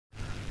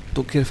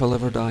Don't care if I'll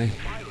ever die.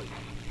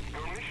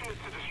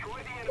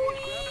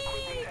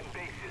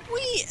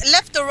 We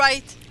left or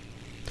right?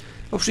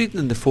 I was reading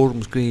in the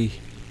forums, Greenie,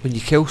 when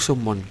you kill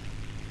someone,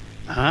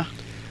 Uh-huh.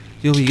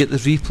 you know, when you get the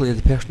replay of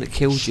the person that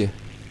killed you.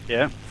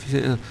 Yeah.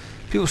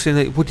 People saying,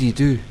 like, what do?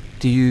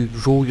 Do you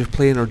roll your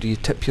plane or do you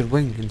tip your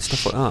wing and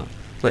stuff like that?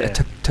 Like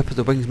a tip of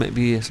the wings might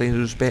be a sign of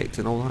respect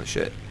and all that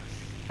shit.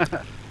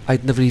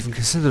 I'd never even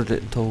considered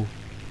it until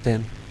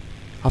then.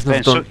 I've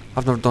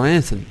never done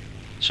anything.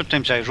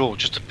 Sometimes I roll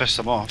just to piss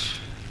them off.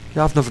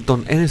 Yeah, I've never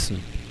done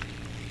anything.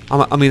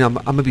 I mean,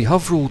 I maybe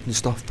have rolled and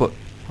stuff, but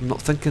I'm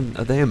not thinking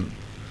of them.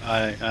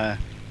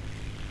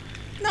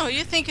 No,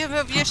 you're thinking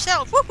of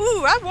yourself.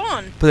 Woohoo! I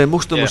won. But then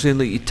most of them are saying,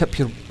 like, you tip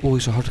your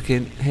boys a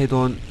hurricane head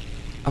on.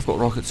 I've got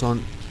rockets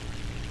on.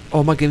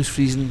 Oh, my game's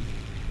freezing.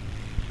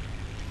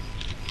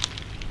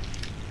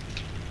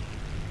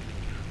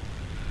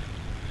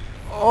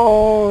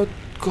 Oh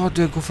God,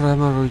 do I go for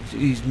him or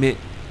his mate?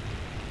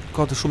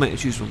 God, there's so many to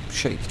choose from.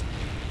 Shite.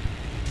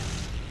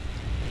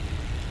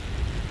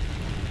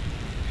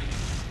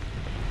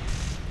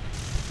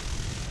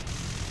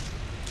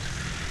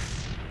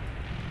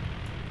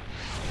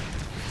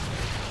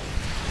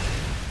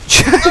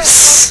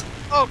 Yes!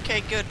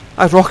 Okay, good.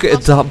 I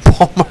rocketed that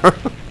bomber.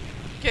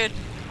 Good.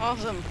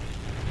 Awesome.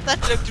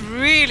 That looked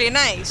really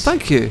nice.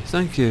 Thank you,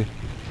 thank you.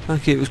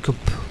 Thank you, it was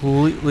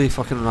completely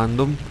fucking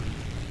random.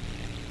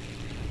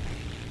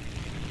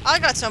 I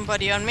got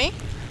somebody on me.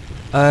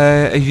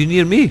 Are you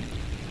near me?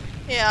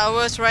 Yeah, I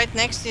was right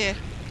next to you.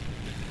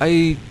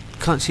 I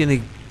can't see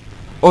any.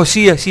 Oh,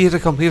 see ya, here I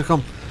come, here I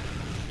come.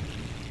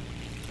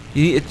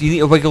 You need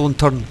to wiggle and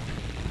turn.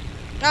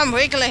 I'm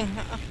wiggling.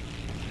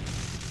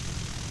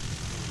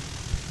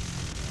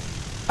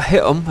 I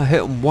hit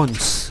him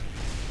once.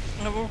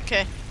 Oh,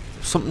 okay.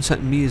 Something's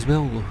hitting me as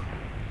well though.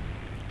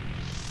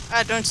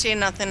 I don't see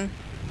nothing.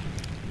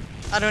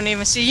 I don't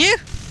even see you.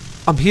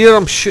 I'm here,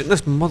 I'm shooting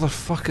this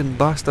motherfucking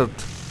bastard.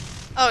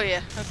 Oh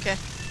yeah, okay.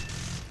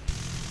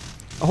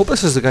 I hope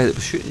this is the guy that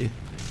was shooting you.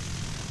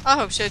 I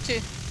hope so too.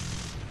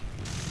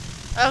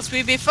 Else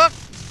we'd be fucked.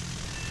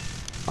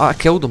 Ah, I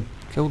killed him.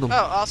 Killed him. Oh,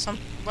 awesome.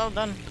 Well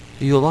done.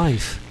 Are you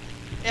alive?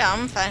 Yeah,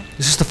 I'm fine.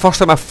 Is this the first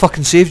time I've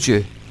fucking saved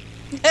you?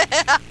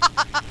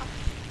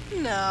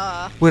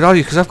 Nah. Where are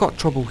you? Because I've got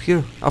trouble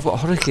here. I've got a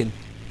hurricane.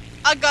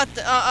 I got.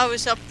 I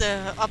was up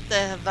the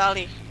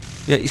valley.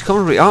 Yeah, he's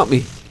coming right at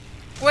me.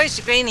 Where's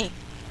the Greenie?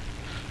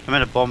 I'm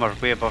in a bomber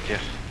way above you.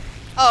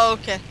 Oh,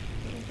 okay.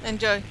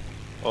 Enjoy.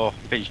 Oh,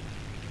 but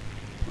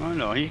oh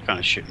no, he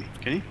can't shoot me,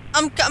 can he?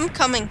 I'm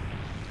coming.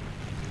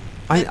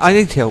 I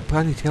need help.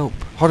 I need help.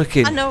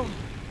 Hurricane. I know.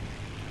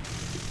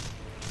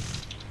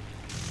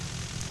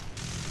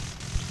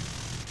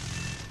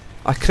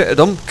 I critted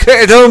him.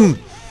 Critted him!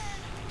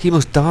 He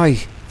must die.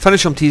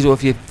 Finish him, Teezo.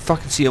 If you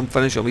fucking see him,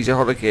 finish him. He's a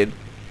hurricane.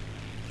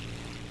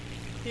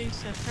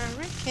 He's a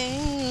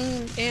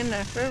hurricane in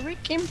a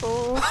hurricane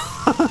ball.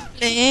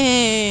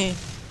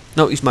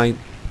 No, he's mine.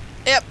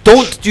 Yep.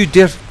 Don't you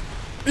dare.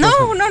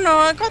 No,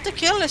 I got the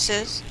kill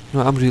assist.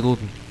 No, I'm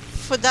reloading.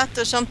 For that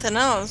or something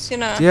else, you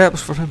know. Yeah, it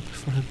was for him. It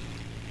was for him.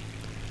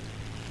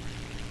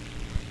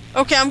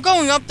 Okay, I'm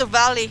going up the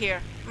valley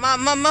here.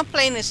 My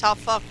plane is half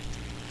fucked.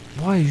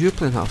 Why are you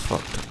playing half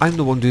fucked? I'm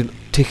the one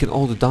taking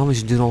all the damage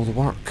and doing all the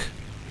work.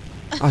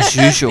 As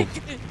usual.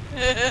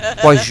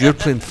 Why is your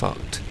plane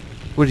fucked?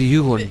 Where are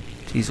you going,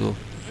 Teezo?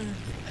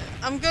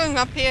 I'm going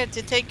up here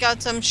to take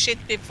out some shit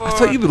before. I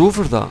thought you were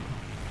over that.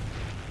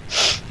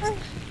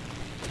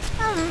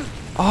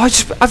 Oh,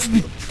 I've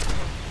been.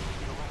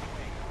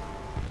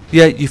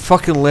 Yeah, you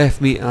fucking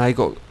left me and I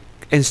got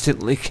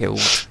instantly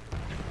killed.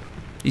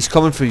 He's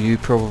coming for you,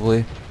 probably.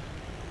 You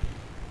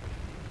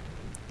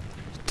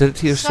did it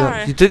to yourself.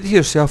 Sorry. You did it to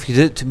yourself. You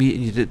did it to me,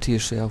 and you did it to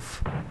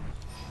yourself.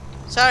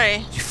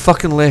 Sorry. You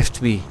fucking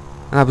left me,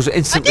 and I was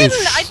instantly.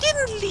 I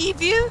didn't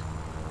leave you.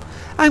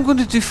 I'm going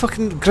to do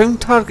fucking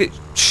ground target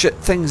shit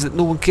things that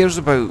no one cares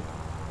about.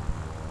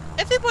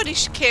 Everybody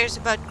cares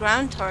about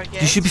ground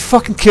targets. You should be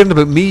fucking caring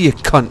about me, you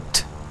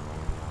cunt.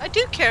 I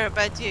do care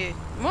about you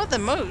more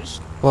than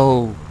most.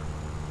 Well,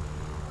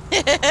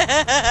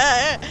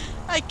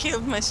 I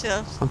killed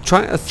myself. I'm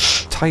trying to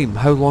time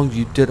how long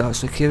you did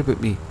actually care about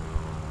me.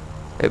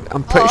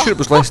 I'm pretty sure it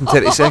was less than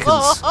 30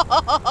 seconds.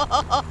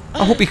 I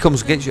hope he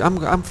comes and gets you. I'm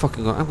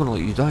gonna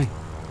let you die.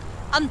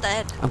 I'm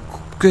dead. I'm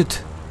good.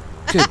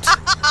 Good.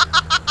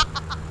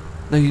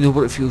 Now you know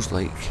what it feels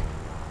like.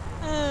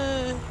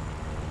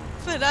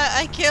 But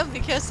I killed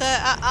because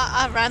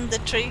I ran the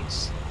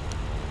trees.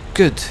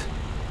 Good.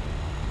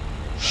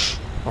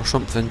 Or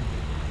something.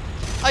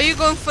 Are you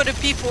going for the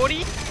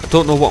P40? I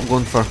don't know what I'm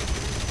going for.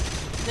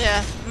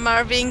 Yeah,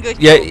 Marvin,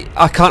 good. Yeah,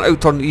 I can't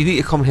outturn. You need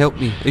to come help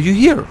me. Are you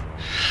here?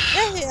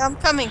 Yeah, I'm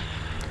coming.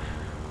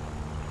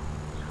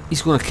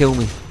 He's gonna kill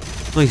me.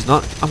 No, he's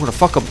not. I'm gonna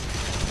fuck him.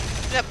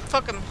 Yep,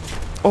 fuck him.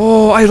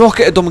 Oh, I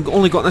rocketed him and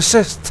only got an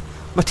assist.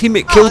 My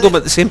teammate killed him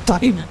at the same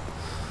time.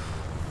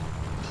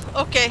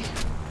 Okay.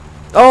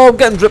 Oh, I'm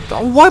getting ripped.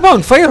 Oh, why am I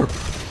on fire?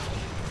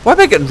 Why am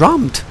I getting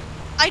rammed?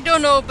 I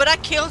don't know, but I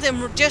killed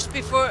him just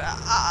before,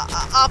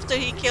 after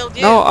he killed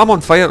you. No, I'm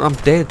on fire. I'm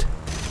dead.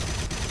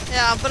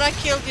 Yeah, but I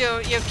killed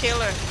your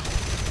killer.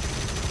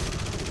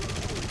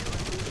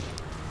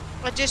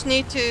 I just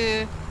need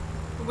to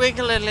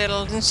wiggle a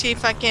little and see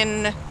if I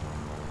can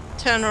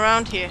turn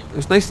around here. It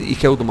was nice that you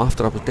killed him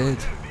after I was dead.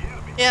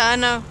 Yeah, I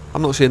know.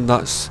 I'm not saying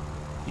that's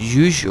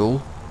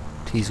usual,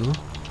 Teezo.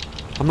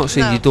 I'm not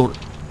saying you don't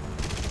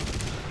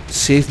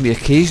save me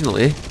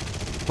occasionally.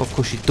 Well, of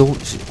course you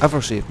don't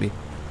ever save me.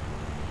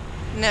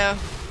 No.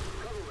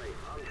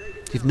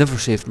 You've never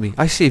saved me.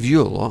 I save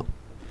you a lot.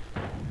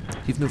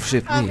 You've never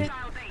saved me.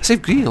 I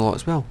save Greenie a lot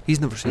as well. He's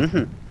never saved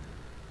me.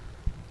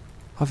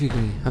 Have you,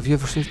 Greenie? Have you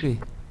ever saved me?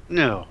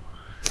 No.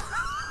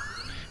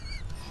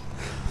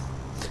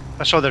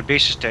 I saw their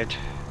base is dead.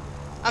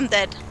 I'm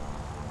dead.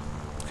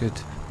 Good.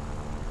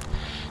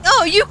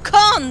 No, you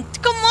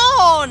can't! Come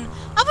on!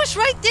 I was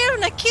right there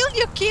and I killed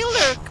your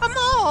killer! Come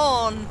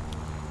on!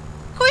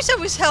 Of course I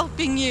was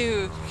helping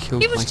you!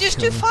 Killed He was my just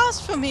killer. too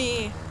fast for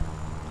me!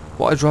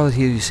 What I'd rather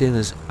hear you saying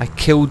is, I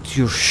killed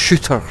your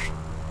shooter.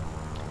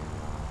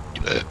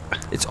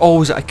 It's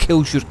always, I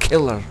killed your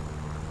killer.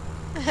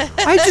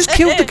 I just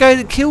killed the guy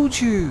that killed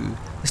you.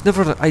 It's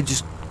never that I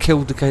just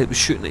killed the guy that was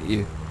shooting at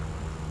you.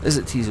 Is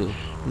it, Teezo?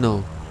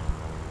 No.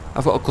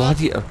 I've got a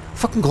gladiator.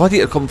 Fucking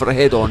gladiator coming for a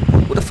head on.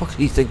 What the fuck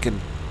are you thinking?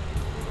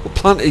 What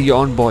planet are you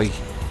on, boy?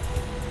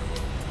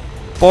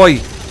 Boy!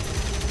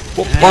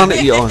 What planet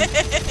are you on?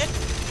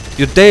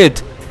 You're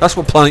dead. That's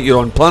what planet you're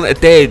on. Planet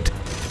of dead.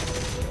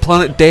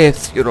 Planet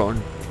death you're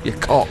on. You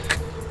cock.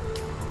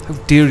 How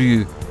dare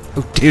you?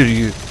 How dare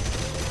you?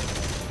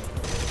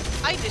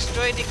 I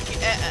destroyed the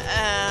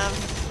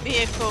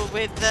vehicle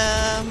with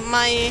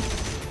my...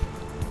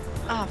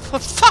 Oh, for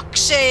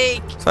fuck's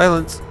sake!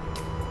 Silence.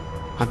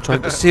 I'm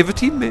trying to save a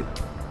teammate.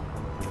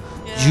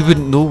 Yeah. You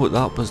wouldn't know what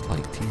that was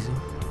like, Teezo.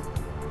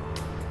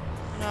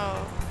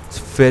 No. It's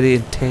very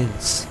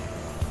intense.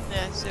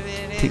 Yes,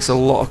 it Takes a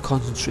lot of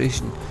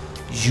concentration.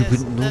 You Yes,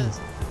 wouldn't it know. does.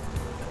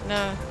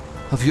 No.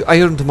 Have you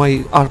ironed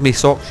my army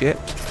socks yet?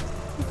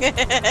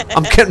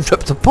 I'm getting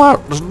ripped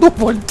apart. There's no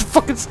one to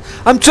fucking...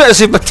 I'm trying to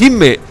save my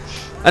teammate.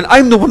 And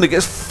I'm the one that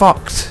gets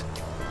fucked.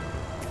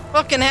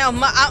 Fucking hell,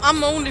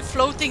 I'm only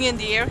floating in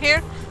the air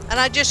here, and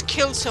I just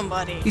killed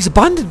somebody. He's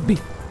abandoned me.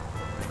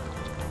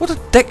 What a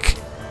dick.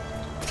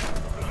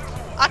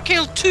 I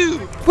killed 2!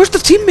 Where's the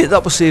teammate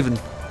that was saving?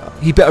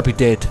 He better be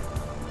dead.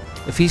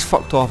 If he's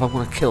fucked off, I'm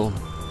gonna kill him.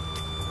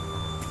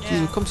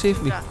 Teezo, come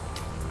save me.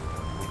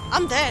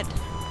 I'm dead.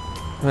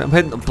 Right, I'm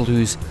heading to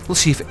Blues.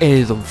 Let's see if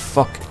any of them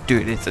fucking do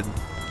anything.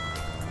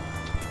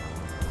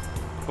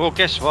 Well,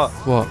 guess what?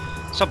 What?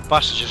 Some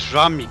bastard just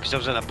rammed me because I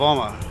was in a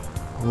bomber.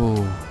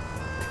 Oh.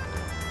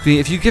 Greenie,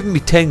 if you'd given me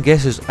 10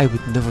 guesses, I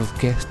would never have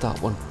guessed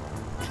that one.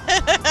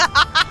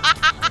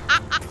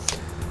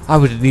 I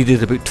would have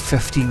needed about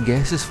 15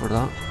 guesses for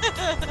that.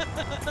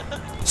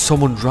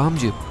 Someone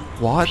rammed you.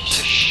 What? Piece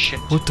of shit.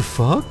 What the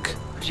fuck?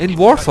 You In can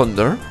War touch-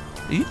 Thunder?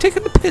 Are you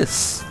taking the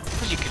piss?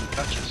 Because you couldn't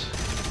touch us.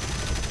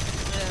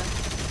 Yeah.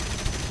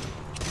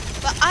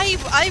 But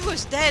I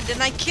was dead,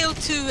 and I killed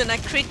 2, and I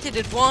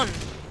critted 1.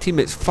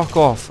 Teammates, fuck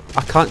off.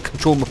 I can't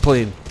control my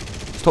plane.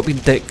 Stop being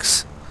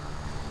dicks.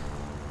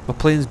 My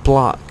plane's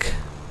black.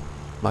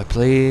 My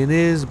plane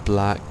is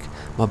black.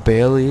 My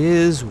belly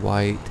is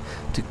white.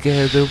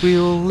 Together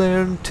we'll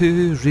learn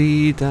to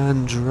read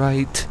and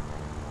write.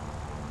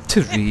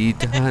 To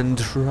read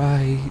and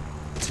write.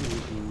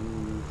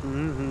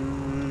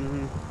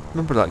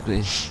 Remember that,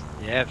 Greenie?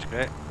 Yeah, it's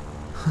great.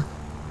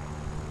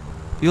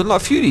 You're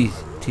not a Fury,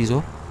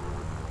 Teezo.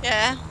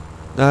 Yeah.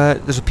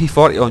 There's a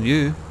P40 on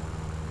you.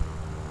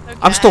 Okay.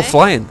 I'm still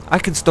flying. I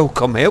can still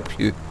come help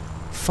you.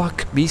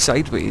 Fuck me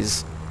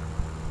sideways.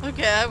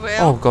 Okay, I will.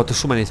 Oh god, there's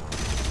so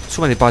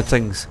many bad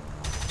things.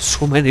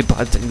 So many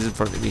bad things in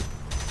front of me.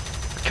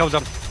 Killed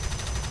him.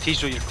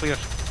 Teezo, you're clear.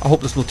 I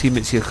hope there's no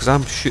teammates here because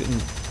I'm shooting.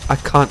 I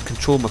can't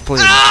control my plane.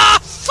 Ah!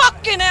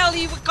 Fucking hell,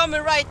 he was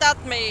coming right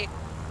at me!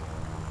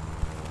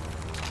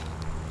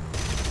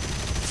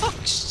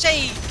 Fuck's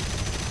sake!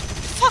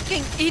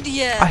 Fucking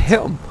idiot! I hit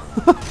him.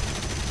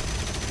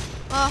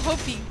 I hope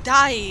he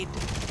died.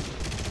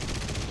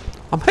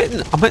 I'm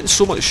hitting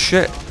so much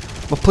shit.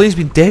 My plane's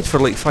been dead for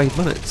like 5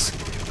 minutes.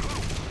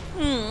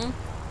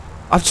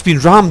 I've just been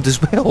rammed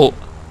as well.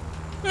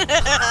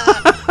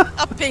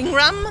 A ping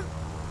ram?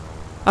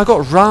 I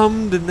got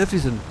rammed and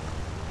everything.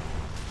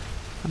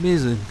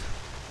 Amazing.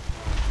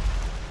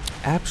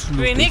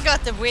 Absolutely. Greenie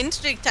got the win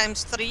streak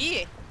times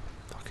 3.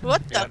 fucking-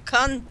 What the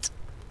cunt?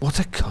 What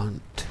a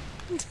cunt.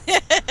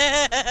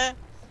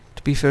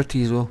 To be fair,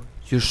 Teezo,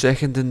 you're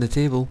second in the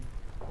table.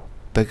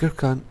 Bigger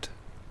cunt.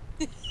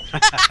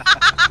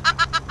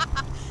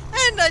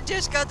 And I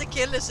just got the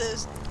kill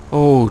assist.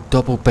 Oh,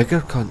 double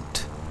bigger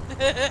cunt.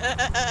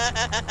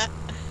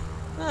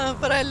 Oh,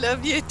 but I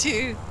love you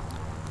too.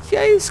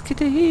 Yes,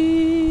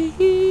 kitty.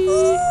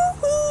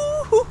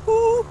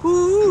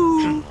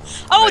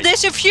 Oh, Right.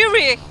 there's a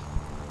Fury!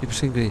 You were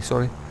saying Greenie,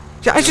 sorry.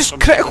 Yeah, I just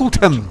criticaled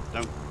him.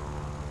 No.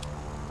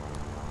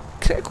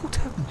 Criticaled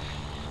him.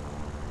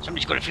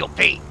 Somebody's got to feel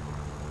pain.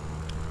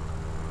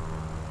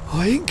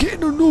 I ain't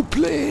getting on no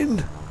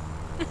plane.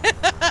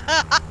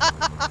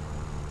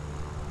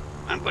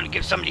 I'm gonna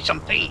give somebody some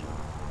pain.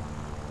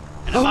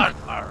 And Oh. a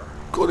marker.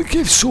 Gonna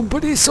give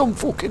somebody some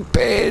fucking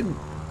pain.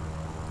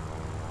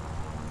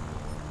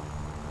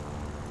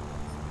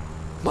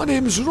 My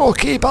name's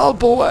Rocky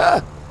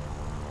Balboa.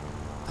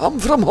 I'm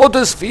from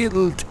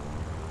Huddersfield.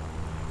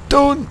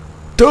 Dun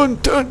dun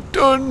dun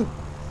dun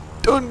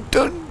dun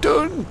dun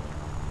dun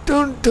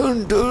dun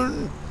dun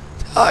dun.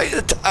 Hi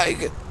the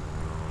tiger.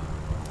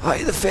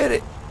 Hi the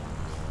ferret.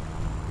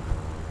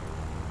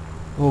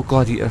 Oh,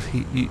 Gladiator,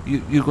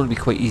 you're going to be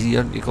quite easy,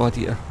 aren't you,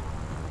 Gladiator?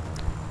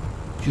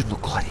 You're no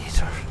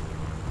Gladiator.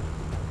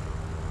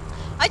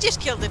 I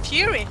just killed the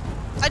Fury.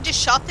 I just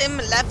shot him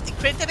and left the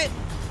crit of it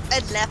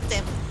and left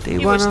him. Do He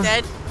you was wanna?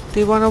 dead. Do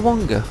you wanna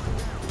wonga?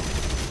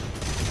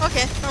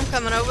 Okay, I'm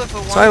coming over for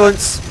one.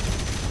 Silence.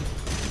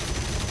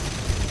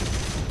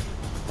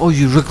 Oh,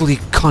 you wriggly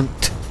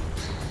cunt.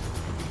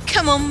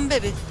 Come on,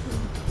 baby.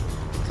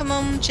 Come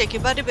on, shake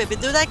your body, baby.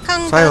 Do that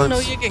conga. Silence. No,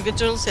 you can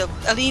control yourself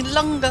a little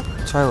longer.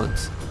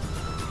 Silence.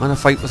 I'm in a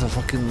fight with a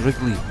fucking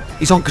Wrigley.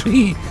 He's on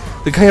Greenie.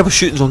 The guy I was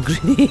shooting's on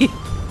Greenie.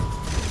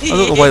 I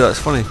don't know why that's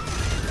funny.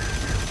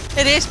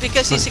 It is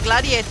because he's a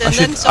gladiator, I and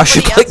then should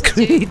somebody let else is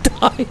Greenie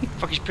die.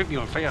 Fuck, he's put me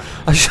on fire.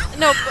 I should.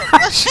 No,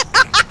 but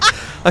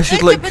I should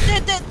Hey, like. but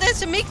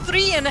there's a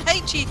MiG-3 and a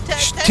HE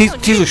 10 on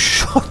Teezo, you.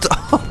 shut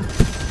up.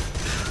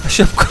 I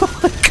should have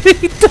got let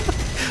Greenie die.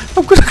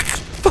 I'm gonna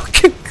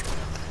fucking.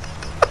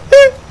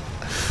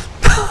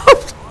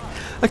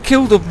 I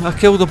killed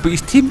him, but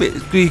his teammate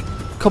is going to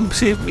come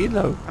save me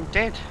now. I'm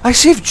dead. I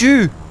saved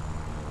you!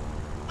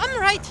 I'm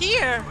right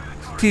here.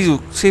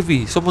 Teezo, save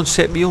me. Someone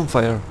set me on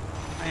fire.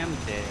 I am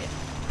dead.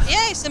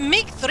 Yeah, it's a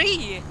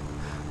MiG-3.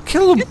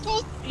 Kill You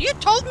him!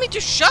 told me to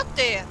shut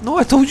there. No,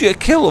 I told you to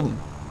kill him.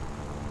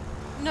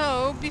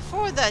 No,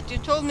 before that you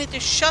told me to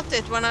shut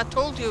it when I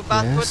told you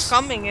about Yes. what's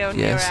coming on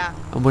Yes. your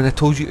And when I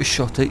told you to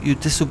shut it, you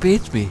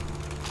disobeyed me.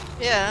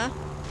 Yeah.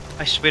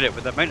 I swear it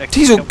with the amount of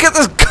Teezo, get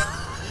this guy!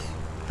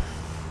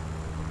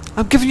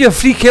 I'm giving you a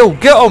free kill.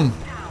 Get him!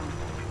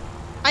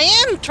 I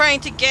am trying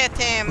to get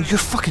Oh, him. you're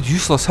fucking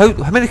useless. How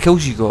many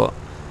kills you got?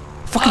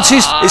 Fucking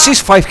says it says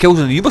 5 kills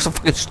and you must have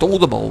fucking stole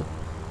them all.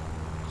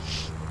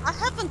 I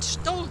haven't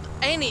stole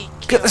any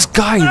Get kills. this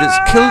guy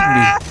that's killed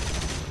me.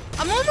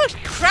 I'm almost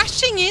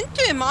crashing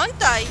into him,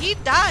 aren't I? He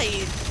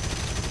died.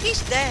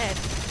 He's dead.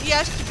 He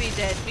has to be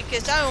dead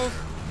because I don't...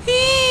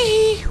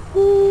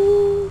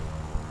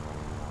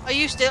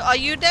 Are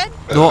you dead?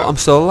 No, I'm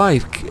still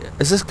alive.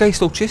 Is this guy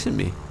still chasing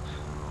me?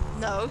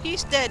 No,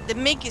 he's dead. The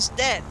MiG is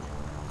dead.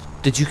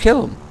 Did you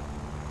kill him?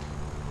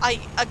 I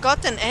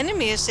got an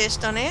enemy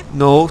assist on it.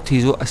 No,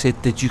 Teezo, I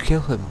said, did you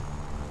kill him?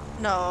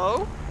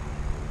 No.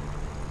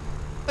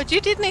 But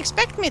you didn't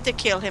expect me to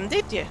kill him,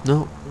 did you?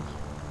 No.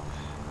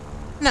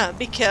 No,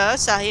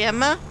 because I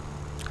am a...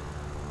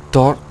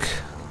 Dark.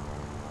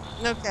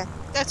 Okay,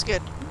 that's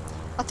good.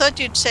 I thought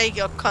you'd say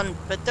you're cunt,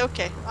 but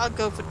okay, I'll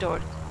go for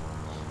Dork.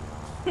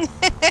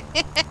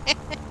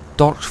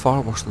 Dark's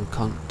far worse than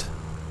cunt.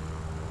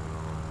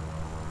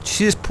 Do you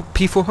see this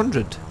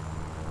P400?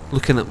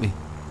 Looking at me.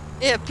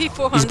 Yeah,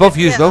 P400. He's above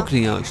you yeah. as well,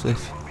 Greenie, actually.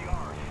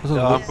 I don't No,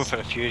 know I'm what- going for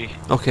a Fury.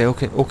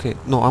 Okay.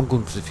 No, I'm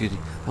going for the Fury.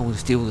 I'm going to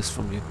steal this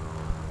from you.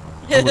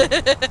 I'm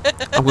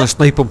going to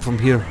snipe him from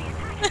here.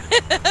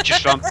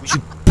 Just ramp me.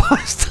 You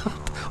bastard!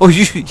 Oh,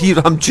 he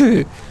rammed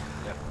you?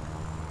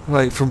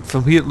 Right,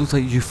 from here it looks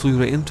like you flew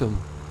right into him.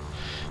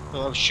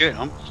 Well, I was shooting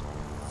him.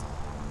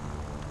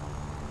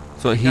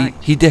 So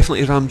he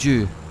definitely rammed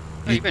you.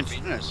 No, you weren't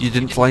beating us. you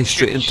didn't He fly shoot,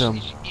 straight he into just-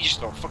 him. He just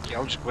thought, fuck you,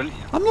 I'll just go into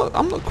you.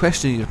 I'm not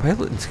questioning your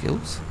piloting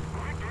skills.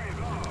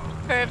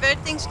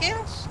 Perverting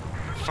skills?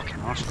 Fucking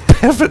arsehole.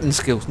 Perverting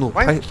skills, no.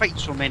 Why are we fighting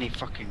so many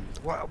fucking...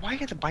 Why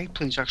are the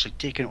biplanes actually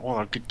taking all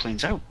our good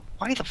planes out?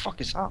 Why the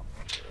fuck is that?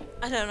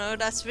 I don't know,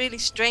 that's really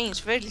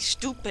strange, really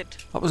stupid.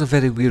 That was a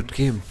very weird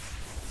game.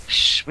 I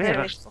swear, Very.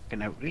 that's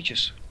fucking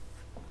outrageous.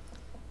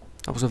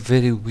 That was a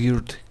very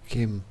weird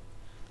game.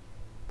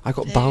 I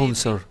got Very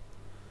balancer.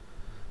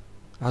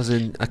 As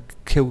in, I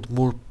killed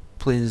more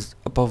planes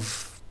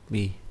above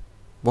me.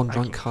 One I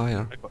rank got-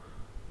 higher. I got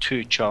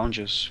 2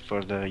 challenges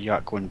for the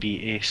Yak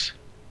 1B Ace.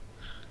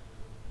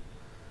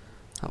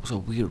 That was a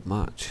weird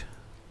match.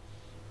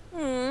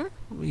 Hmm.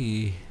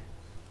 Wee.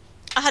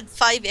 I had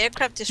 5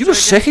 aircraft destroyed. You were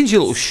second, you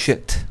little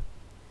shit.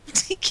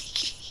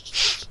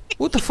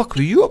 What the fuck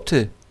were you up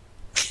to?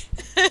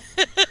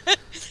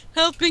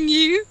 Helping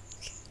you?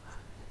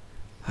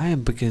 I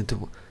am beginning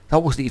to... That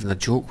wasn't even a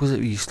joke, was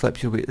it? You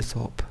slept your way to the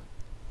top.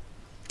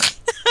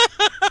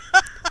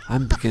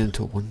 I'm beginning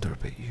to wonder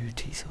about you,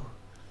 Teezo.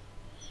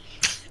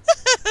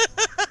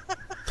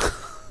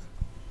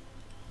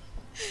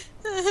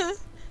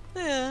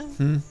 Yeah.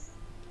 Hmm?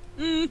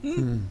 Mm-hmm.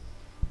 Hmm.